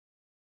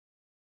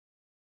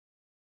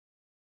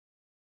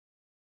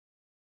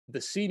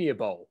the Senior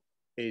Bowl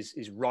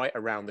is right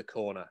around the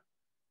corner.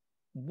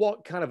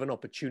 What kind of an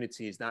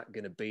opportunity is that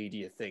going to be, do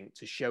you think,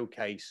 to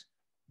showcase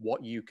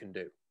what you can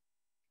do?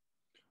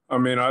 I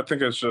mean, I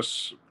think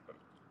it's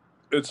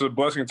a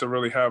blessing to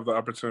really have the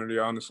opportunity,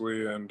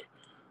 honestly, and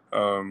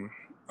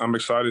I'm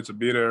excited to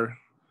be there.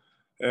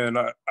 And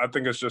I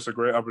think it's just a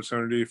great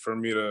opportunity for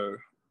me to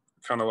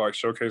kind of like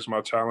showcase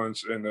my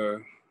talents in a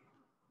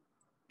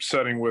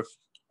setting with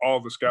all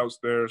the scouts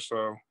there.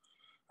 So,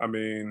 I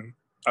mean,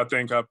 I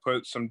think I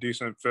put some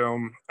decent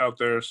film out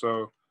there.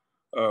 So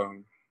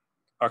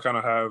I kind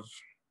of have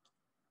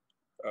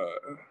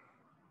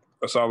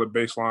a solid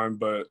baseline,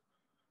 but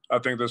I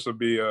think this would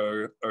be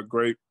a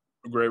great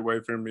way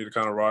for me to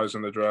kind of rise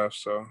in the draft.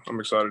 So I'm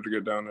excited to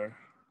get down there.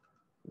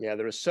 Yeah,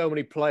 there are so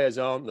many players,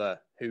 aren't there,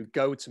 who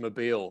go to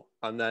Mobile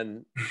and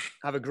then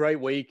have a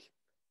great week.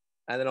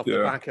 And then off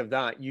the back of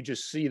that, you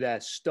just see their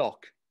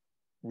stock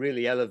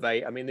really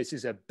elevate. I mean, this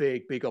is a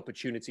big, big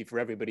opportunity for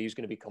everybody who's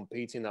going to be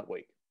competing that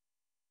week.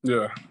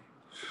 Yeah.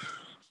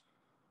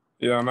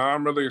 Yeah, no,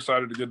 I'm really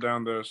excited to get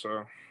down there.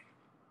 So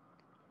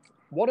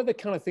what are the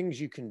kind of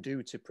things you can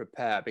do to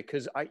prepare?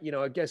 Because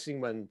I'm guessing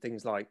when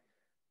things like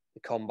the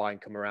combine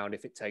come around,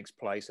 if it takes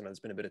place, and there's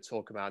been a bit of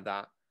talk about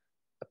that,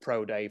 a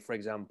pro day, for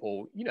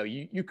example,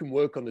 you can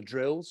work on the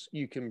drills,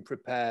 you can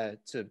prepare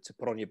to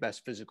put on your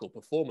best physical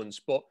performance.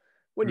 But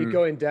when you're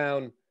going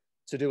down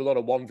to do a lot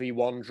of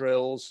 1v1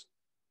 drills,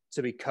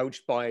 to be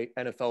coached by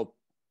NFL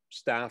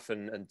staff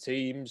and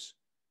teams,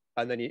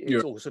 and then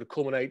it all sort of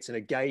culminates in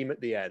a game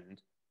at the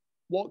end,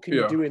 what can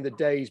you do in the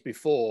days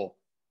before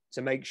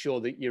to make sure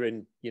that you're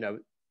in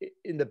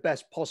the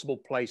best possible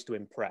place to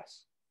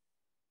impress?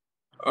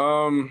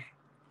 I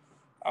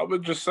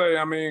would just say,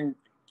 I mean,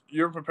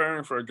 you're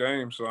preparing for a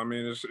game. So, I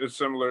mean, it's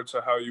similar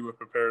to how you would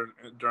prepare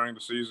during the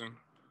season.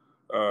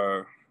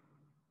 A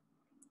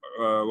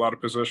lot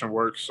of position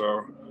work.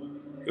 So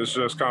it's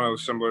just kind of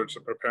similar to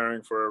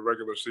preparing for a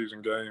regular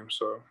season game.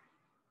 So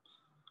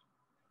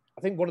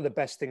I think one of the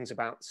best things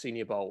about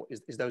Senior Bowl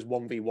is those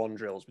 1v1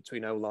 drills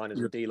between O-liners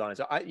and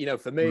D-liners.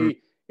 For me,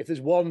 if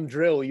there's one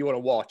drill you want to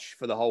watch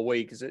for the whole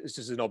week, it's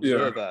just an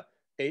observer,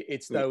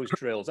 it's those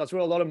drills. That's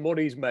where a lot of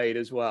money's made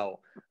as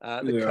well.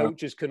 The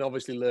coaches can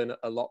obviously learn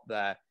a lot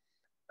there.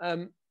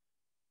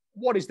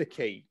 What is the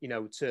key?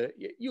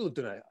 You'll have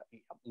done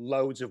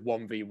loads of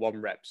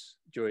 1v1 reps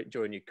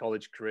during your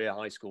college career,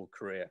 high school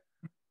career.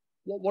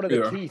 What are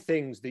the key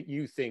things that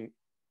you think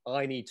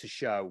I need to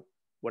show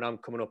when I'm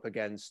coming up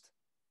against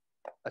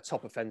a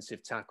top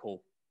offensive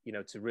tackle,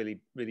 to really,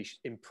 really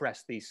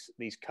impress these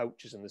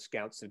coaches and the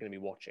scouts that are going to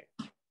be watching?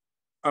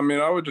 I mean,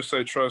 I would just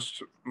say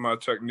trust my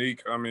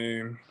technique. I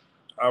mean,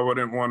 I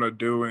wouldn't want to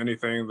do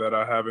anything that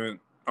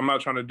I'm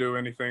not trying to do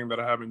anything that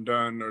I haven't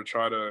done or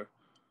try to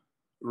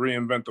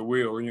reinvent the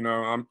wheel.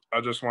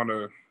 I just want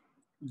to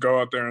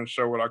go out there and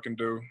show what I can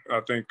do.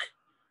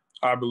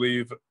 I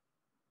believe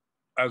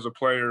as a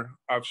player,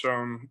 I've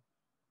shown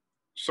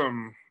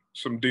some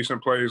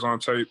decent plays on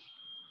tape,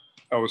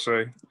 I would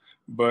say.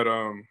 But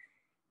I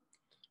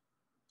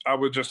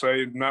would just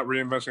say not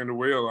reinventing the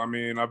wheel. I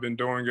mean, I've been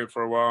doing it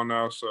for a while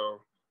now.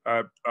 So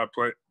I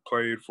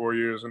played 4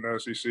 years in the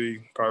SEC,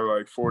 probably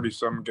like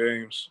 40-something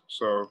games.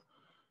 So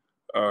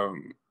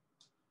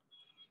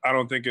I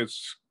don't think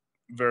it's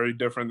very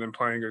different than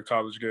playing a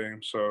college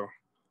game. So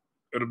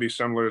it'll be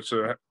similar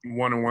to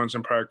one-on-ones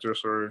in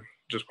practice or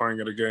just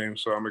playing at a game.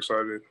 So I'm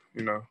excited,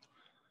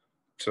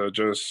 to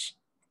just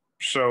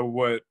show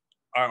what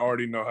I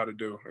already know how to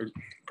do,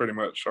 pretty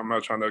much. I'm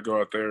not trying to go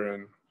out there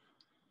and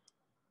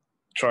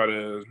try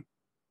to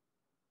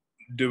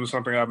do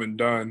something I haven't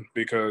done,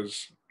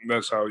 because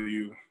that's how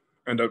you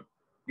end up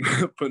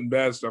putting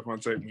bad stuff on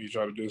tape when you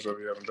try to do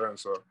something you haven't done.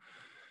 So,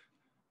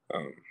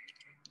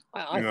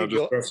 I think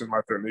just trusting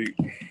my technique.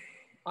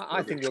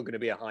 I think you're going to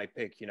be a high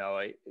pick.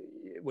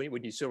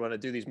 When you sort of want to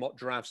do these mock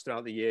drafts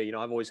throughout the year,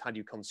 I've always had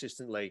you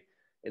consistently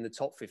in the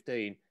top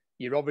 15.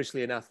 You're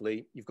obviously an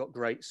athlete. You've got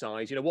great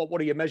size. What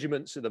are your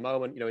measurements at the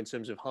moment, in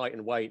terms of height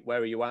and weight? Where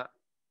are you at?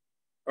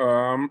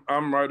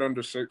 I'm right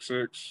under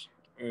 6'6",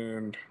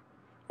 and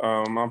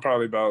I'm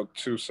probably about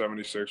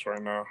 276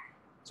 right now.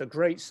 So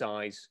great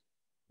size,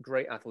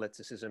 great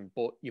athleticism,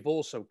 but you've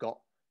also got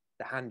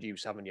the hand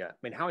use, haven't you? I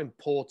mean, how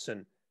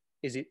important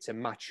is it to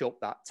match up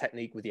that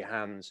technique with your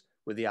hands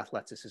with the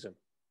athleticism?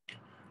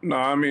 No,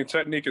 I mean,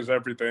 technique is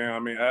everything. I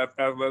mean,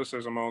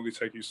 athleticism only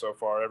take you so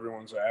far.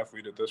 Everyone's an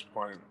athlete at this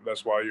point.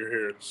 That's why you're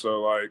here.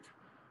 So, like,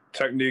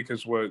 technique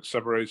is what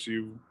separates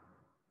you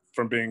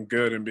from being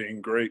good and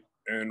being great.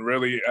 And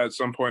really, at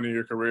some point in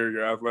your career,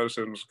 your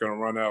athleticism is going to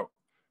run out.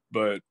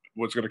 But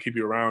what's going to keep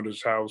you around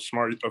is how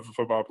smart of a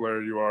football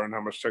player you are and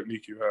how much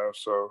technique you have.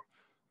 So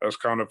that's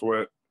kind of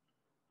what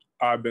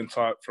I've been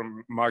taught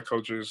from my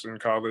coaches in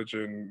college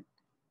and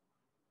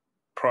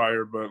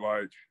prior. But,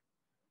 like,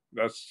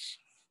 that's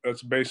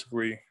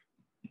basically,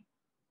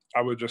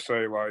 I would just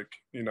say, like,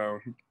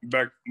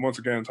 back once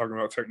again talking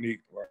about technique,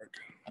 like,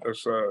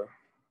 that's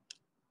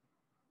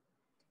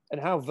And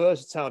how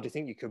versatile do you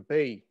think you could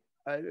be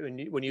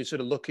when you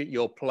sort of look at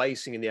your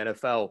placing in the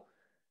NFL?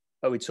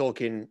 Are we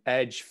talking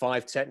edge,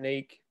 5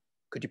 technique?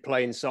 Could you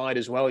play inside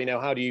as well? You know,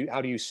 how do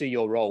you see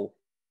your role?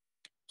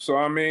 So,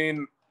 I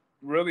mean,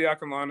 really, I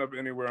can line up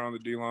anywhere on the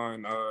D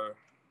line,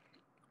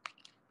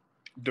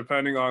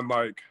 depending on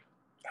like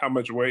how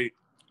much weight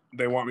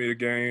they want me to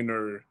gain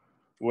or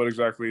what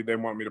exactly they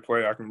want me to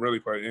play. I can really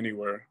play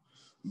anywhere,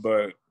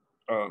 but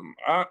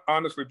I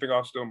honestly think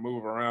I'll still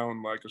move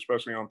around, like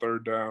especially on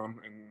third down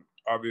and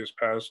obvious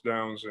pass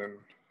downs and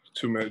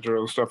 2-minute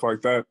drills, stuff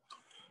like that.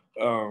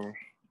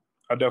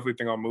 I definitely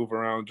think I'll move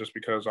around just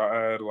because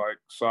I add like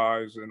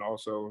size and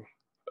also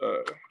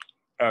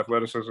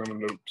athleticism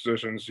in the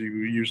positions you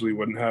usually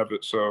wouldn't have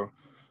it. So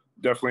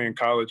definitely in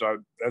college,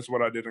 that's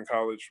what I did in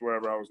college.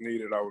 Wherever I was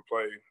needed, I would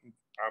play.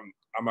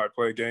 I might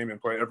play a game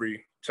and play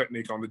every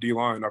technique on the D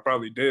line. I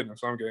probably did in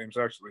some games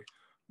actually,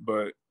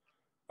 but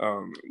I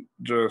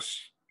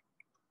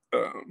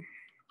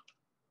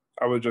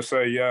would just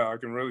say, yeah, I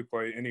can really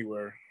play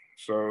anywhere.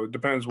 So it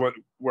depends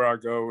where I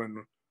go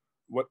and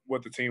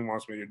what the team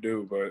wants me to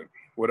do. But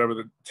whatever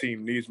the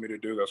team needs me to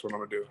do, that's what I'm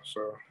gonna do.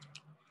 So,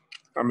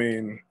 I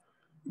mean,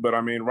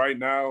 right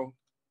now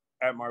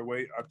at my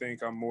weight, I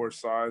think I'm more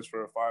size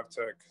for a 5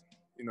 tech,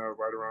 you know,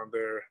 right around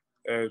there,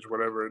 edge,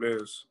 whatever it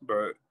is.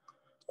 But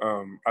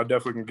I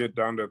definitely can get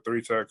down to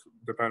 3 tech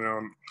depending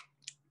on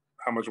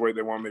how much weight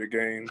they want me to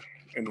gain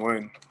and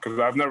when. Because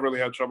I've never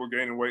really had trouble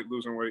gaining weight,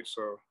 losing weight,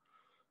 so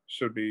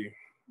shouldn't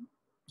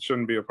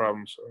be a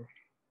problem. So,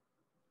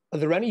 are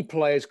there any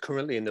players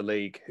currently in the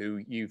league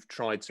who you've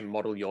tried to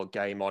model your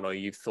game on, or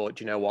you've thought,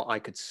 you know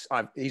what,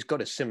 he's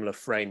got a similar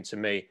frame to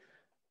me.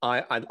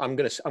 I'm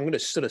gonna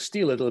sort of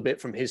steal a little bit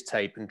from his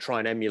tape and try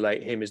and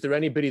emulate him. Is there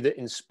anybody that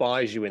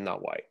inspires you in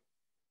that way?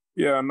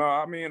 Yeah, no,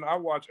 I mean, I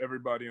watch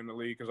everybody in the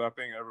league because I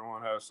think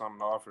everyone has something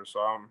to offer. So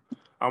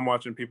I'm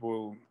watching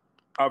people.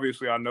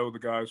 Obviously, I know the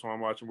guys who I'm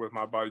watching with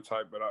my body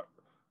type, but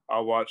I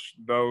watch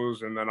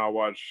those, and then I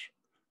watch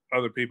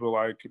other people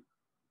like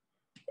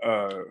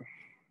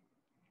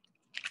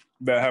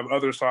that have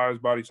other size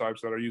body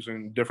types that are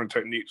using different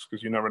techniques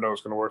because you never know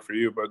what's going to work for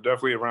you. But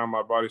definitely around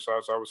my body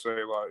size, I would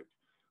say like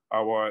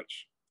I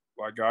watch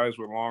like guys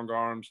with long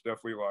arms,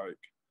 definitely like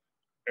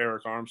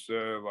Eric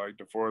Armstead, like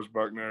DeForest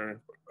Buckner,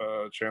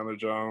 Chandler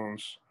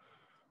Jones,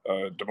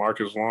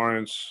 DeMarcus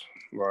Lawrence,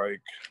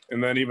 like,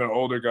 and then even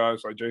older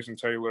guys like Jason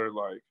Taylor,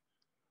 like,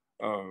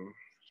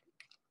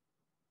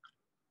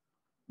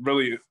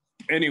 really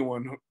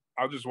anyone.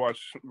 I'll just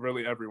watch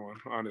really everyone,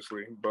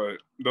 honestly. But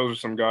those are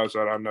some guys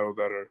that I know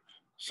that are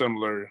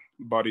similar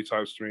body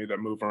types to me that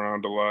move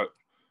around a lot,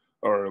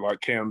 or like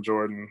Cam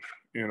Jordan,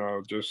 you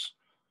know, just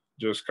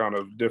kind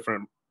of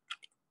different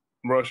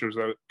rushers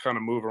that kind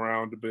of move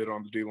around a bit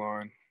on the D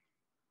line.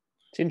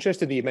 It's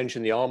interesting that you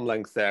mentioned the arm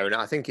length there, and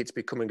I think it's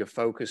becoming a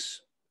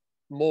focus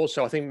more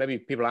so. I think maybe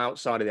people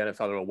outside of the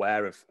NFL are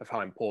aware of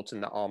how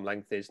important that arm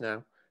length is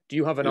now. Do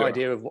you have an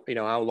idea of, you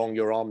know, how long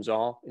your arms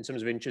are in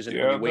terms of inches and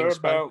your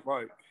wingspan? They're about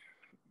like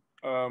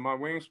my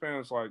wingspan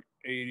is like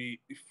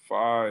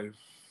 85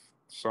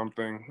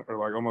 something, or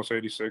like almost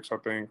 86, I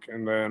think,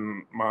 and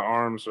then my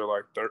arms are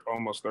like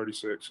almost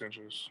 36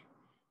 inches.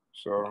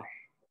 So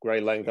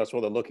great length. That's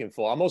what they're looking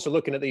for. I'm also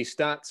looking at these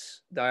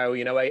stats, Dayo.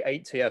 You know,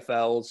 eight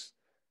TFLs,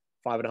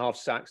 5.5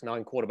 sacks,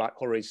 9 quarterback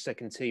hurries,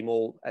 second team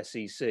all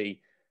SEC.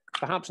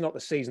 Perhaps not the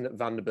season that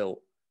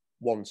Vanderbilt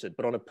wanted,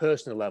 but on a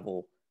personal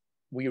level,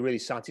 were you really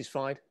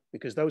satisfied?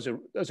 Because those are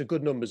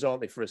good numbers,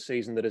 aren't they, for a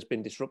season that has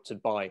been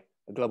disrupted by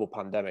a global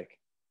pandemic?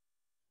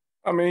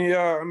 I mean,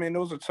 yeah, I mean, it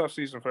was a tough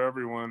season for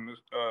everyone.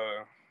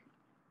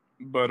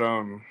 But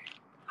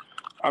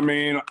I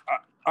mean,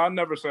 I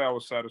never say I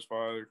was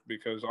satisfied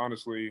because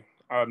honestly,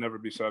 I'd never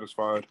be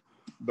satisfied.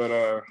 But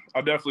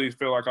I definitely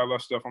feel like I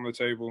left stuff on the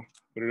table,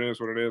 but it is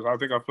what it is. I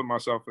think I put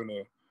myself in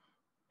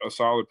a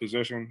solid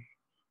position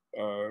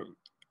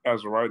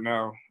as of right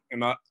now.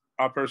 And I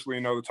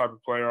personally know the type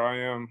of player I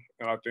am,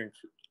 and I think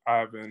I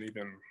haven't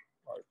even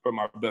like put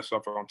my best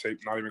stuff on tape,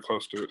 not even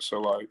close to it.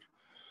 So like,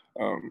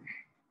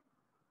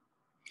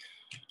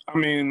 I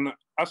mean,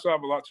 I still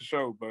have a lot to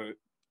show, but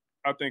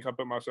I think I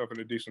put myself in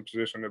a decent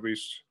position at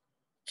least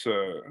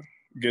to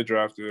get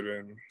drafted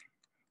and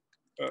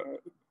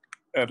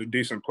at a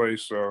decent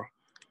place. So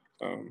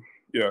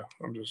yeah,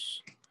 I'm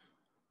just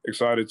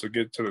excited to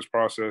get to this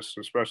process,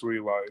 especially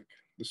like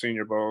the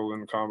Senior Bowl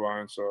and the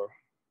Combine. So,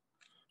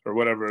 or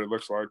whatever it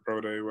looks like,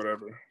 Pro Day,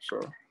 whatever.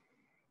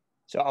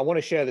 So I want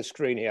to share the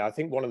screen here. I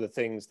think one of the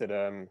things that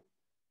you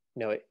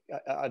know,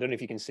 I don't know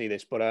if you can see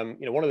this, but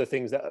you know, one of the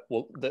things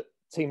that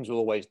teams will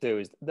always do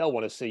is they'll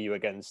want to see you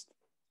against,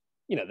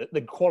 you know,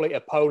 the quality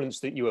opponents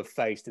that you have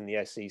faced in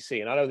the SEC.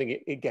 And I don't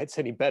think it gets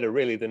any better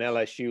really than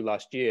LSU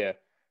last year.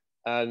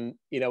 And,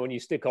 you know, when you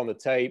stick on the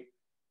tape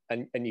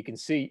and you can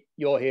see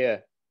you're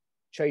here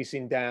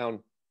chasing down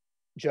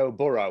Joe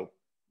Burrow.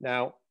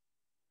 Now,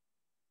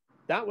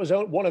 that was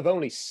one of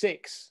only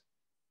 6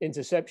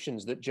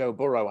 interceptions that Joe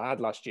Burrow had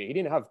last year. He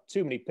didn't have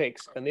too many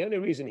picks. And the only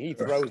reason he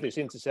throws this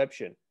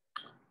interception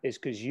is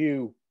because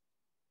you're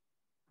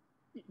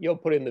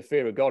putting the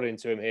fear of God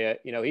into him here.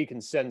 You know, he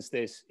can sense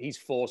this. He's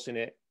forcing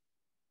it.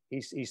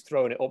 he's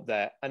throwing it up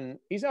there, and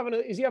is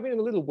he having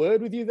a little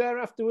word with you there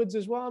afterwards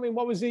as well? I mean,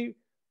 what was he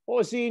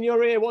in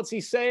your ear? What's he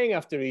saying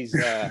after he's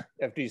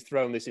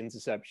thrown this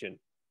interception?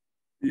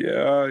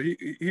 Yeah,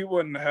 he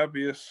wasn't the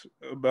happiest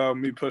about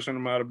me pushing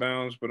him out of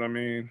bounds, but I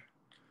mean,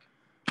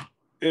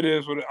 it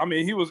is what I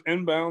mean. He was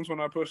in bounds when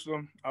I pushed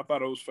him. I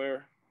thought it was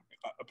fair.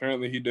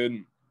 Apparently, he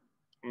didn't.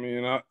 I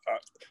mean, it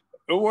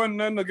wasn't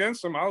nothing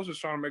against him. I was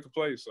just trying to make a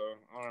play, so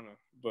I don't know.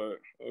 But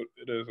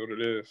it is what it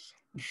is.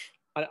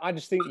 I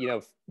just think,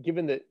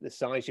 given the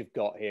size you've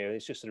got here,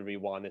 it's just to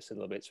rewind this a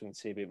little bit so we can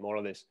see a bit more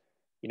of this.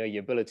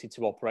 Your ability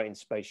to operate in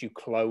space, you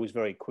close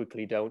very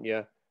quickly, don't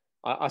you?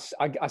 I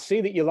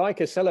see that you like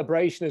a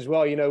celebration as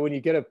well. When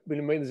you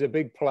when there's a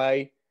big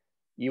play,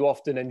 you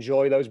often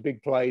enjoy those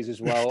big plays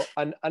as well.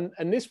 And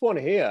this one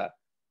here,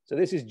 so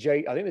this is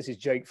Jake. I think this is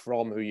Jake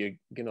Fromm, who you're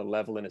going to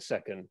level in a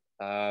second.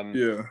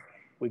 Yeah.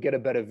 We get a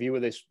better view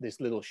of this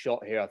little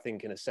shot here, I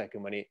think, in a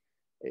second when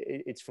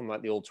it's from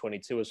like the old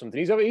 22 or something.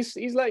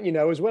 He's letting you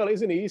know as well,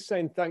 isn't he? He's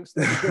saying thanks.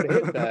 That's a good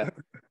hit there.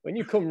 When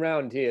you come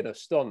round here to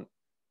stunt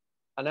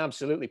and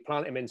absolutely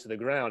plant him into the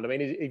ground. I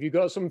mean, have you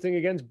got something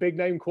against big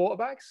name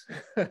quarterbacks?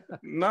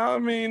 No, I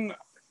mean,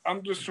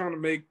 I'm just trying to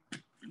make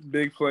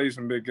big plays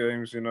in big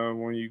games.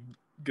 When you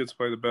get to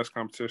play the best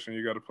competition,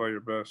 you got to play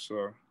your best.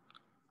 So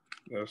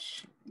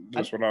that's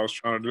just what I was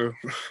trying to do.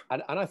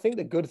 And I think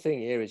the good thing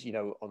here is,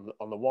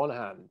 on the one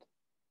hand,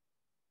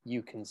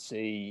 you can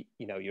see,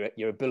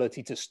 your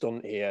ability to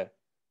stunt here.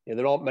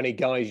 There aren't many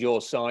guys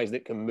your size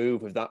that can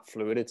move with that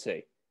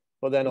fluidity.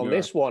 But then on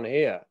this one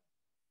here,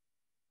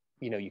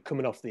 you're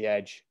coming off the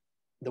edge.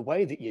 The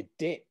way that you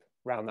dip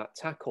around that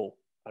tackle,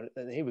 and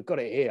here we've got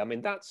it here. I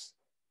mean, that's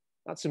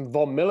some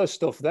Von Miller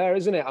stuff there,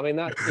 isn't it? I mean,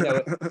 that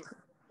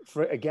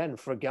for a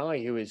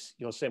guy who is,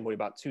 you're saying what,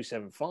 about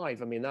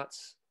 275. I mean,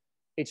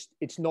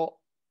 it's not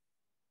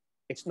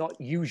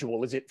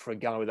usual, is it, for a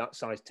guy with that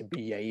size to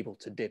be able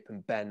to dip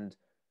and bend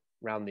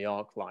around the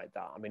arc like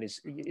that? I mean,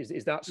 is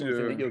that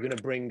something that you're going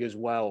to bring as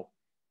well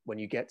when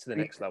you get to the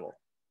next level?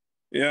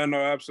 Yeah,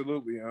 no,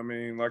 absolutely. I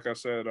mean, like I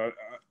said, I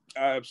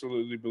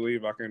absolutely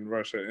believe I can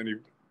rush at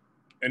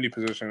any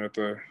position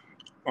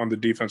on the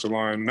defensive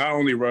line. Not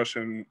only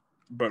rushing,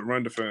 but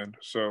run defend.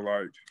 So,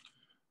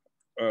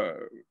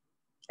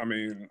 I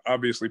mean,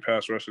 obviously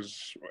pass rush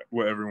is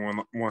what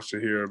everyone wants to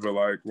hear, but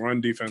run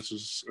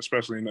defenses,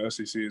 especially in the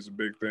SEC, is a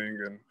big thing.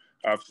 And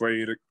I've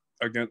played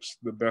against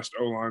the best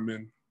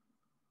O-linemen,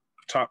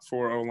 top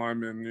 4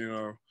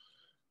 O-linemen,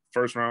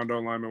 first round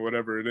O-lineman,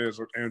 whatever it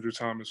is, Andrew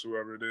Thomas,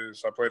 whoever it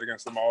is. I played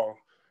against them all,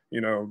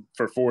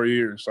 for 4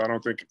 years. So I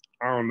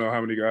don't know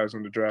how many guys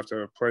in the draft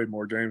have played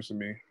more games than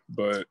me,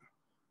 but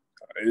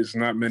it's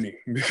not many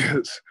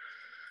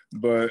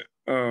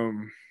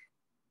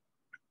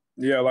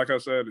yeah, like I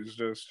said, it's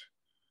just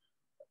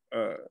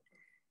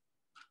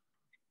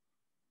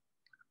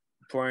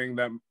playing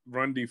that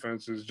run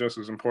defense is just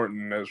as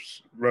important as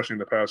rushing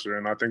the passer.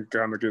 And I think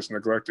kind of gets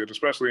neglected,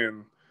 especially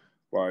in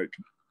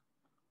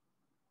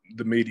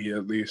the media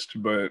at least.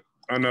 But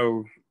I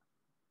know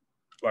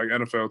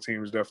NFL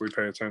teams definitely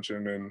pay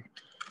attention, and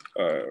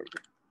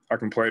I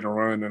can play the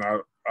run, and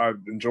I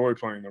enjoy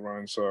playing the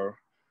run. So,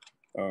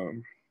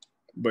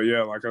 but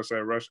yeah, like I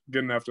said,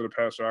 getting after the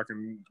passer, I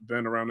can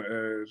bend around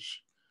the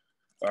edge.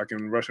 I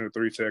can rush in a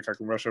 3-tech. I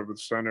can rush over the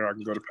center. I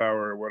can go to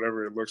power.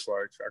 Whatever it looks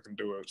like, I can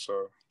do it.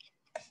 So,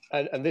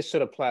 and this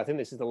sort of play, I think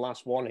this is the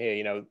last one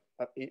here.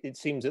 It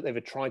seems that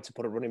they've tried to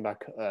put a running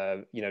back,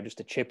 just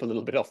to chip a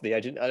little bit off the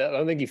edge. I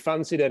don't think he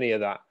fancied any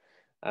of that.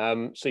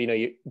 So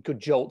you good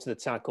jolt to the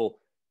tackle.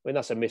 I mean,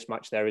 that's a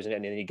mismatch there, isn't it?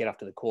 And then you get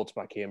after the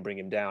quarterback here and bring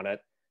him down.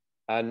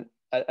 And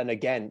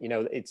again,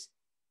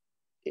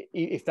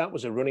 if that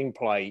was a running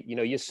play,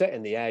 you're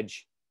setting the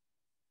edge.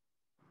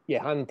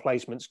 Your hand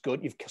placement's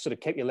good. You've sort of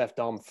kept your left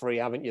arm free,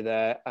 haven't you?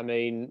 There. I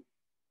mean,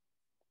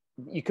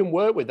 you can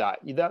work with that.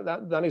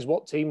 That is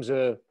what teams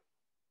are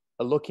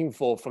looking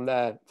for from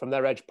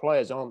their edge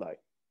players, aren't they?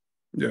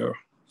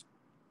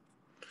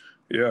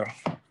 Yeah.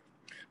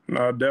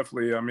 No,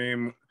 definitely. I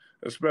mean,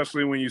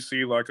 especially when you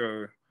see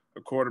a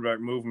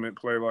quarterback movement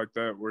play like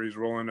that where he's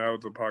rolling out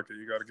of the pocket,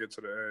 you got to get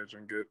to the edge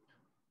and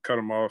cut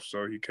him off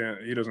so he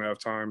doesn't have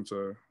time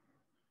to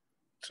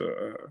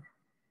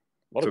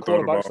a lot of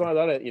quarterbacks like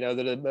that,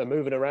 that are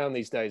moving around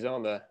these days,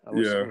 aren't there?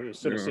 We're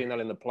sort of seeing that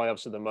in the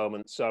playoffs at the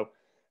moment. So,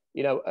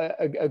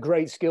 a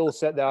great skill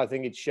set there. I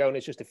think it's shown.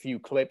 It's just a few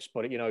clips,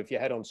 but if you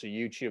head onto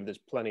YouTube, there's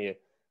plenty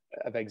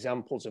of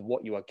examples of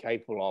what you are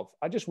capable of.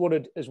 I just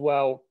wanted as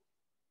well,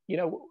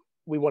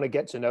 we want to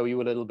get to know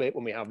you a little bit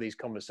when we have these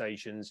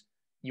conversations.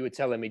 You were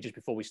telling me just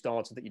before we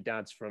started that your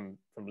dad's from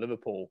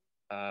Liverpool,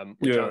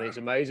 which I think is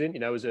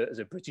amazing. As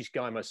a British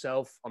guy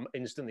myself, I'm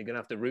instantly going to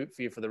have to root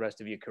for you for the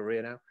rest of your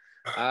career now.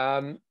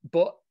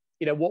 But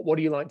what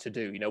do you like to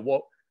do?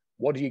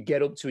 What do you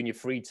get up to in your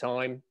free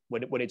time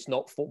when it's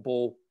not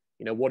football?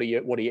 What are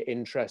your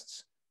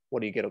interests?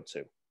 What do you get up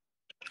to?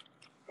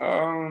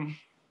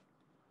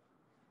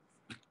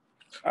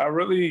 I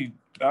really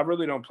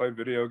don't play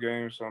video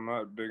games, so I'm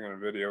not big into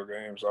video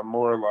games. I'm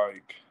more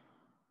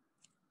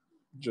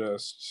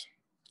just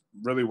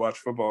really watch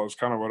football is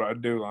kind of what I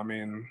do. I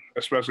mean,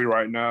 especially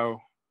right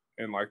now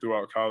and like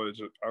throughout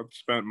college, I've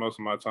spent most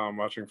of my time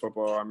watching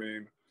football. I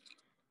mean,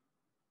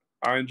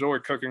 I enjoy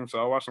cooking, so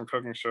I watch some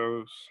cooking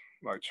shows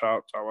like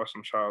Chopped. I watch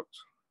some Chopped,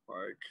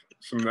 like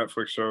some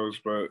Netflix shows,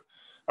 but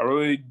I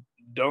really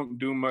don't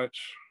do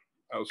much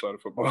outside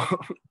of football.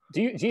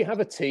 Do you have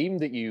a team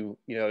that you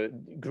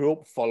grew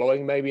up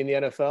following maybe in the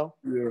NFL?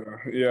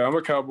 Yeah, I'm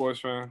a Cowboys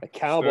fan. A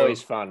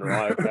Cowboys fan,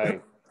 right? Okay.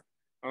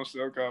 I'm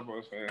still a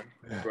Cowboys fan,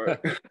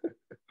 but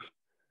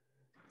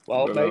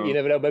well, maybe, you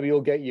never know. Maybe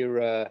you'll get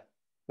your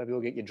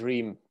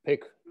dream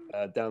pick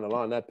down the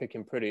line. They're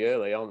picking pretty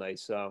early, aren't they?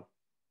 So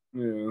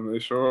yeah, they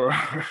sure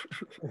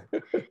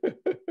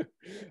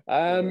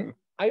are.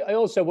 I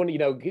also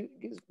wonder,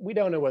 we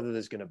don't know whether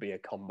there's going to be a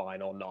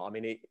combine or not. I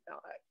mean,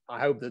 I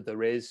hope that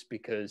there is,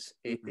 because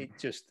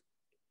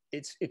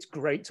it's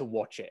great to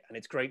watch it, and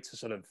it's great to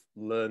sort of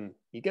learn.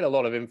 You get a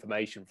lot of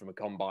information from a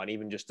combine,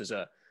 even just as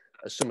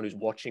someone who's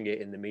watching it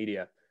in the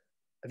media.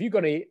 Have you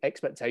got any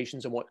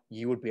expectations on what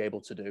you would be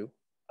able to do,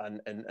 and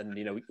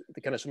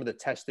the kind of some of the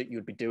tests that you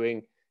would be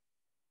doing,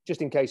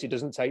 just in case it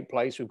doesn't take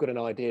place? We've got an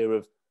idea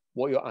of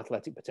what your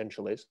athletic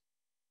potential is.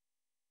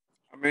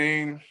 I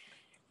mean,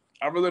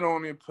 I really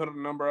don't want to put a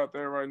number out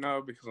there right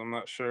now because I'm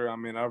not sure. I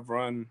mean, I've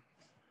run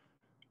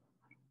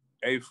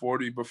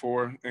 840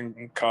 before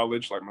in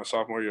college, like my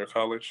sophomore year of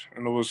college,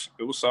 and it was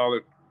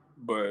solid.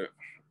 But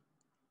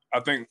I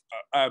think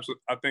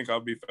I'll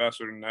be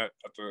faster than that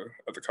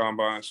at the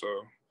combine, so,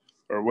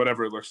 or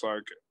whatever it looks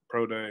like,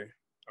 pro day.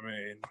 I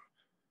mean,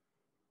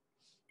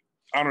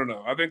 I don't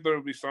know. I think there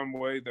will be some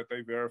way that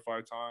they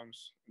verify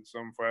times in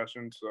some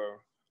fashion. So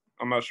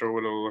I'm not sure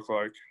what it'll look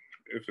like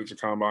if it's a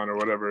combine or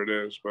whatever it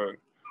is, but.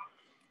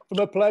 From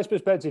a player's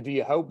perspective, do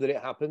you hope that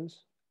it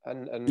happens?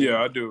 And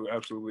yeah, I do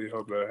absolutely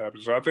hope that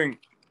happens. So I think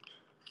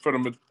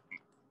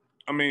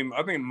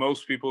I think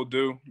most people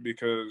do,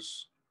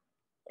 because,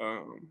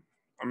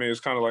 it's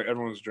kind of like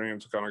everyone's dream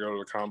to kind of go to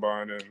the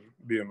combine and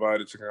be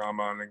invited to the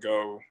combine and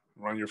go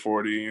run your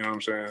 40. You know what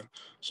I'm saying?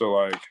 So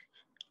like,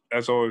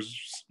 that's always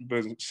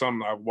been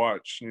something I've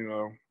watched,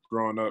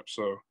 growing up.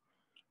 So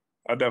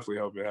I definitely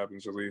hope it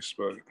happens at least.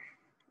 But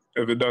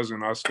if it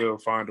doesn't, I still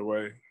find a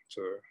way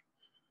to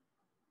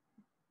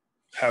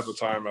have a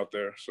time out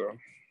there. So.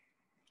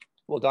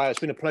 Well, Dayo, it's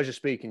been a pleasure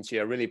speaking to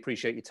you. I really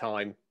appreciate your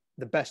time.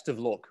 The best of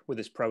luck with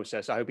this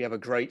process. I hope you have a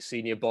great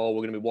Senior Bowl.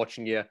 We're going to be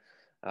watching you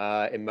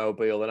in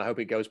Mobile, and I hope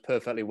it goes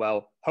perfectly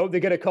well. Hope they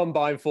get a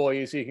combine for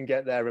you so you can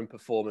get there and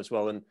perform as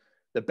well. And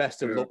the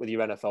best of luck with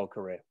your NFL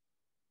career.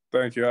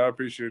 Thank you. I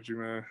appreciate you,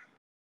 man.